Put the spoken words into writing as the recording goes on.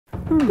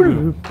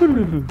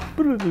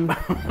That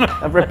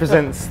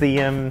represents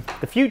the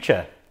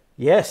future.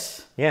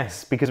 Yes.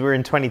 Yes, because we're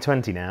in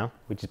 2020 now,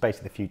 which is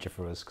basically the future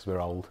for us because we're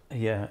old.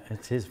 Yeah,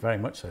 it is very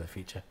much so the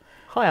future.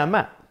 Hi, I'm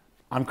Matt.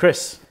 I'm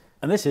Chris,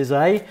 and this is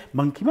a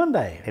Monkey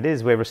Monday. It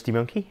is, we're Rusty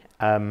Monkey.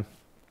 So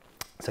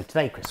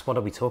today, Chris, what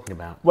are we talking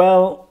about?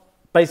 Well,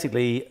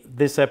 basically,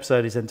 this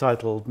episode is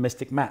entitled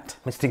Mystic Matt.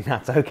 Mystic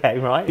Matt, okay,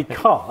 right.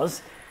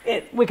 Because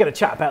we're going to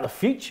chat about the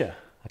future.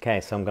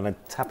 Okay, so I'm going to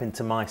tap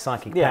into my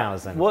psychic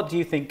powers then. What do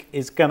you think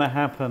is going to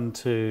happen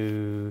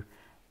to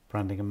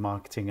branding and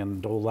marketing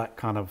and all that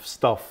kind of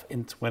stuff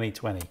in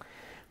 2020?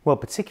 Well,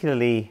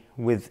 particularly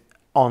with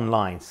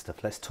online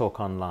stuff. Let's talk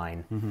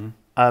online.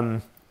 Mm-hmm.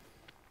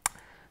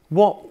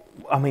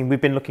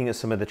 We've been looking at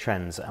some of the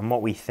trends, and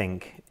what we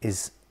think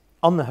is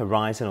on the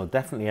horizon, or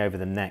definitely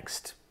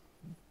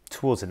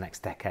towards the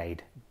next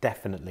decade,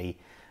 definitely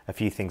a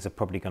few things are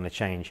probably going to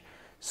change.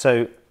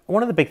 So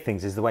one of the big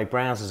things is the way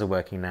browsers are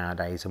working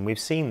nowadays, and we've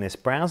seen this.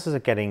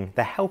 They're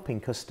helping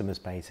customers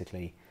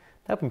basically.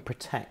 They're helping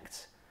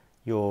protect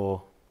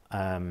your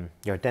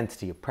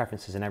identity, your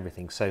preferences and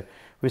everything. So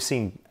we've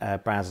seen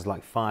browsers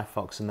like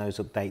Firefox and those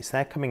updates,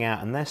 they're coming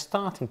out and they're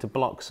starting to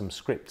block some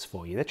scripts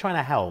for you. They're trying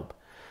to help.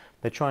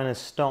 They're trying to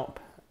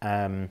stop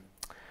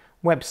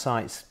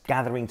websites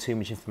gathering too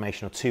much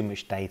information or too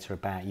much data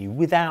about you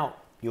without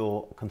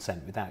your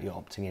consent, without your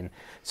opting in.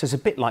 So it's a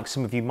bit like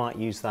some of you might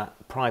use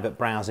that private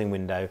browsing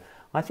window.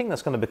 I think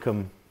that's going to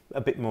become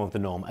a bit more of the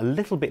norm, a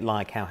little bit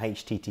like how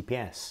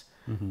HTTPS,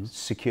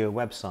 secure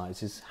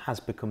websites, has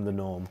become the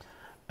norm.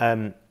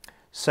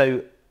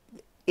 So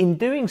in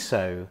doing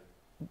so,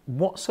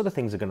 what sort of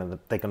things they're going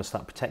to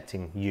start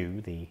protecting you,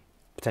 the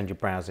potential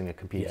browsing a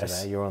computer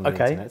there, you're on the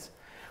internet.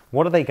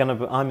 What are they going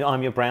to,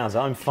 I'm your browser,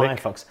 I'm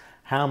Firefox.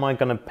 How am I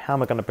going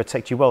to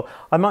protect you? Well,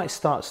 I might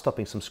start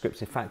stopping some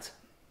scripts. In fact,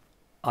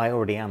 I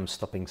already am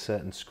stopping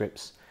certain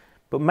scripts,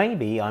 but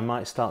maybe I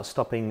might start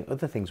stopping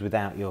other things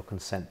without your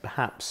consent.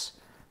 Perhaps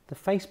the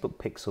Facebook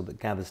pixel that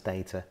gathers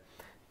data,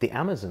 the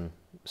Amazon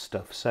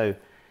stuff. So,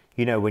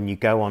 you know, when you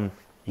go on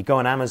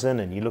Amazon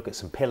and you look at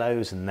some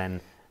pillows, and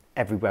then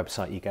every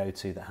website you go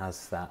to that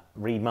has that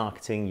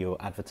remarketing, you'll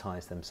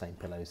advertise them same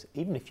pillows,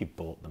 even if you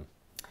bought them.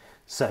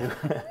 So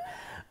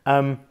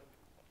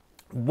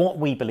what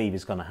we believe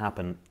is going to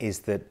happen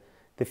is that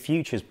the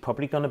future is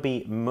probably going to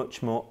be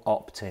much more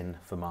opt-in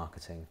for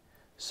marketing.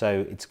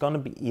 So it's going to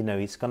be,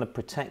 it's going to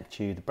protect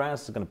you. The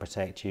browsers are going to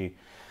protect you.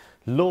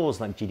 Laws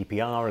like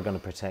GDPR are going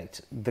to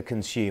protect the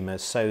consumer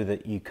so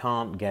that you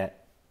can't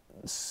get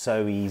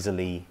so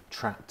easily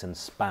trapped and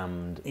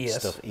spammed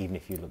stuff, even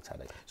if you looked at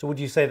it. So would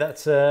you say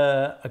that's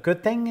a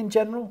good thing in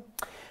general?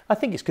 I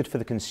think it's good for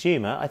the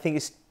consumer. I think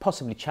it's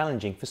possibly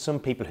challenging for some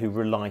people who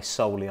rely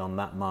solely on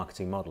that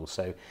marketing model.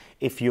 So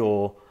if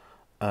your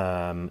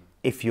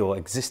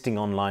existing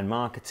online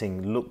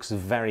marketing looks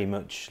very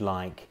much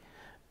like,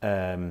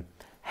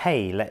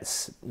 hey,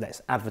 let's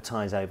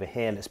advertise over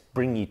here, let's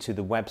bring you to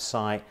the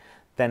website,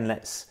 then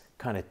let's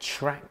kind of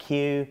track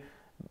you,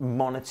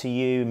 monitor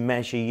you,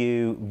 measure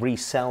you,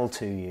 resell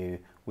to you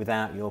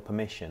without your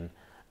permission,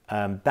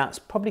 that's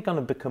probably going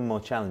to become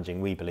more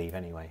challenging, we believe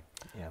anyway.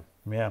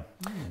 Yeah.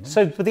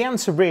 So but the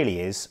answer really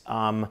is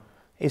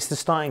to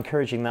start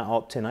encouraging that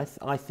opt-in.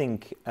 I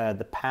think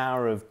the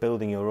power of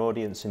building your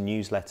audience and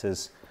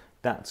newsletters,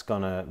 that's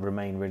going to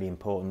remain really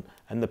important.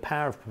 And the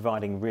power of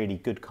providing really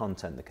good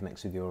content that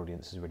connects with your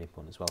audience is really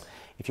important as well.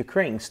 If you're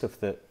creating stuff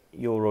that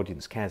your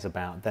audience cares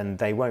about, then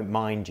they won't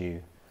mind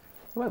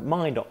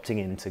opting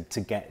in to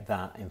get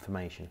that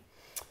information.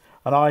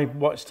 And I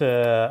watched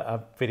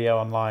a video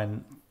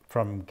online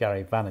from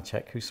Gary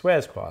Vaynerchuk, who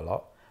swears quite a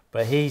lot,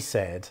 but he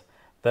said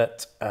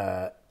that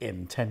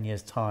in 10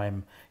 years'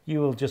 time,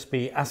 you will just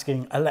be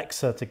asking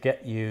Alexa to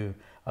get you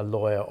a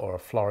lawyer or a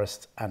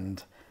florist,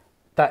 and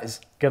that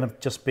is going to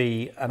just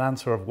be an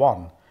answer of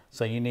one.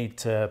 So you need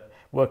to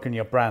work on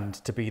your brand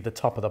to be the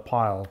top of the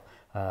pile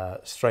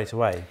straight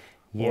away.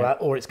 Yeah.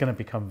 Or it's going to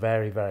become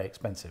very, very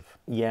expensive.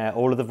 Yeah,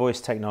 all of the voice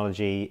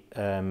technology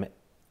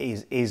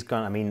is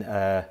going.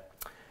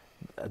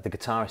 The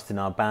guitarist in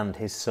our band,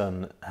 his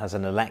son has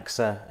an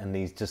Alexa, and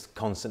he's just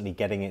constantly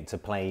getting it to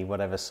play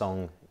whatever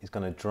song is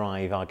going to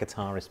drive our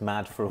guitarist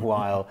mad for a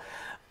while.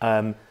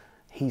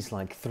 He's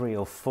like 3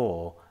 or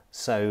 4,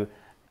 so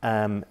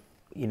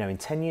in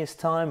 10 years'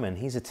 time, when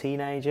he's a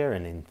teenager,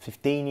 and in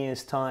 15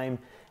 years' time,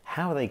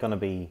 how are they going to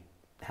be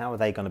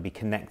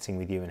connecting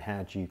with you, and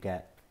how do you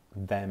get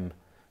them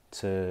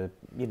to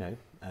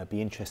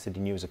be interested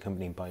in you as a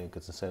company and buy your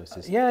goods and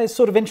services? Yeah, it's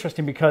sort of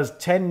interesting because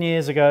 15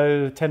 years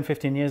ago,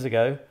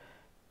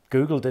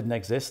 Google didn't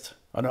exist.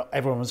 I know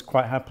everyone was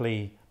quite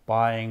happily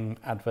buying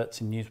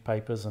adverts in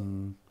newspapers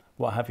and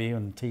what have you,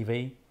 and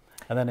TV.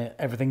 And then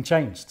everything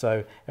changed.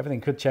 So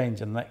everything could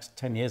change in the next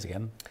 10 years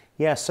again.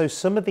 Yeah, so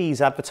some of these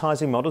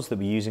advertising models that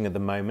we're using at the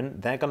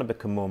moment, they're going to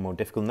become more and more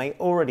difficult. And they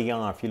already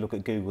are. If you look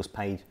at Google's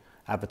paid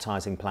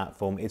advertising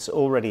platform, it's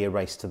already a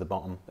race to the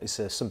bottom. It's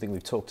something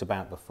we've talked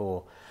about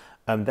before.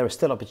 There are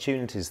still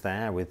opportunities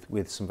there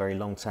with some very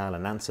long tail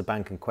and answer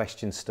bank and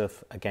question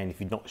stuff. Again, if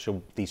you're not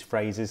sure these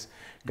phrases,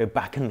 go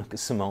back and look at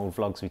some old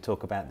vlogs. We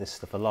talk about this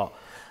stuff a lot.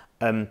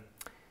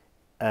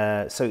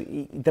 So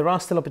there are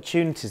still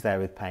opportunities there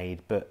with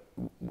paid, but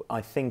I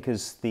think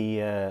as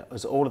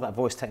all of that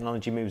voice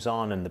technology moves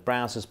on and the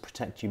browsers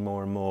protect you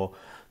more and more,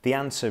 the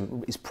answer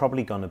is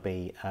probably going to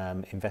be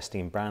investing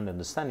in brand,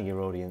 understanding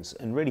your audience,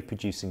 and really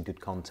producing good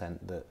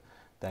content that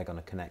they're going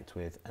to connect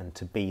with, and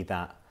to be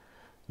that.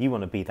 You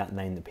want to be that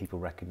name that people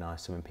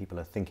recognise, so when people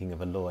are thinking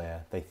of a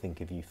lawyer, they think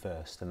of you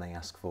first and they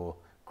ask for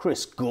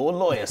Chris Gore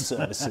Lawyer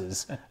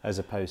Services, as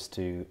opposed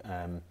to,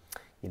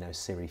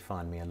 Siri,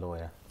 find me a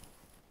lawyer.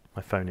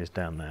 My phone is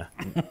down there.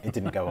 It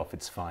didn't go off,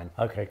 it's fine.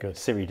 Okay, good.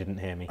 Siri didn't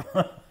hear me.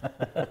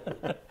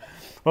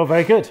 Well,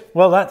 very good.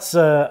 Well, that's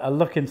a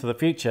look into the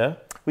future.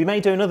 We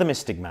may do another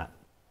Mystic Map.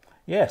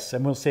 Yes,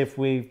 and we'll see if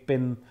we've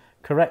been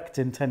correct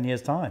in 10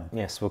 years' time.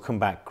 Yes, we'll come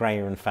back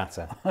greyer and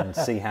fatter and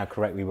see how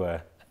correct we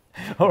were.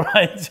 All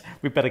right,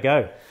 we better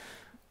go.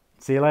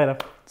 See you later.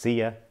 See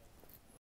ya.